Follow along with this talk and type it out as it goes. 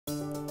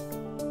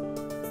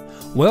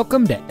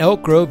Welcome to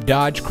Elk Grove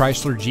Dodge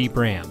Chrysler Jeep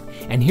Ram,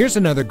 and here's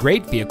another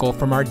great vehicle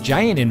from our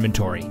giant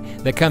inventory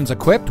that comes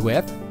equipped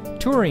with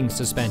touring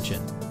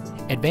suspension,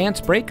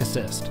 advanced brake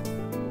assist,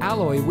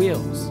 alloy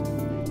wheels,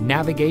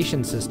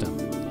 navigation system,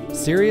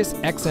 Sirius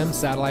XM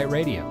satellite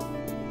radio.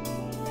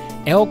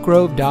 Elk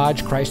Grove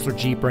Dodge Chrysler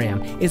Jeep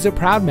Ram is a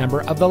proud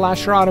member of the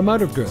Lasher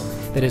Automotive Group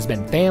that has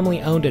been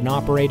family owned and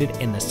operated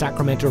in the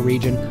Sacramento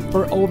region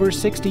for over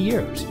 60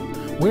 years.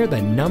 We're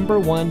the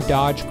 #1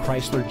 Dodge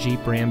Chrysler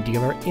Jeep Ram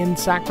dealer in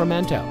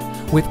Sacramento,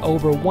 with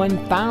over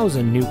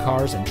 1,000 new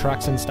cars and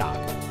trucks in stock.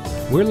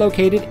 We're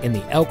located in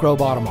the Elk Grove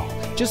Auto Mall,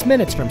 just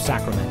minutes from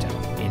Sacramento,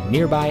 in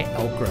nearby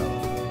Elk Grove.